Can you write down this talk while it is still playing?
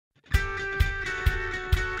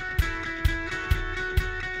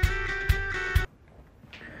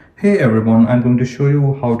Hey everyone, I'm going to show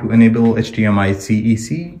you how to enable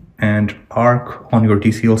HDMI-CEC and ARC on your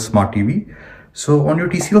TCL Smart TV. So on your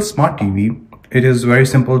TCL Smart TV, it is very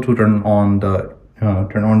simple to turn on the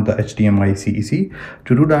HDMI-CEC.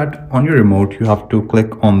 To do that, on your remote, you have to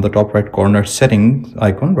click on the top right corner settings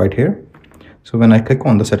icon right here. So when I click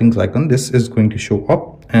on the settings icon, this is going to show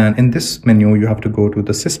up, and in this menu, you have to go to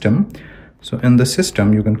the system. So in the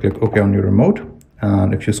system, you can click OK on your remote.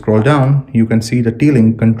 And if you scroll down, you can see the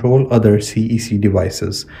T-Link control other CEC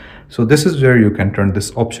devices. So this is where you can turn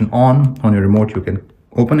this option on your remote. You can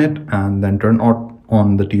open it and then turn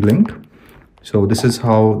on the T-Link. So this is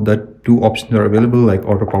how the two options are available, like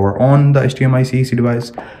auto power on the HDMI CEC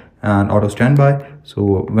device and auto standby.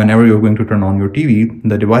 So whenever you're going to turn on your TV,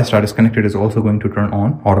 the device that is connected is also going to turn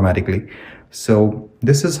on automatically. So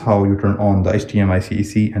this is how you turn on the HDMI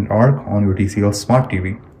CEC and ARC on your TCL Smart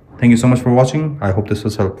TV. Thank you so much for watching. I hope this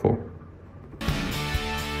was helpful.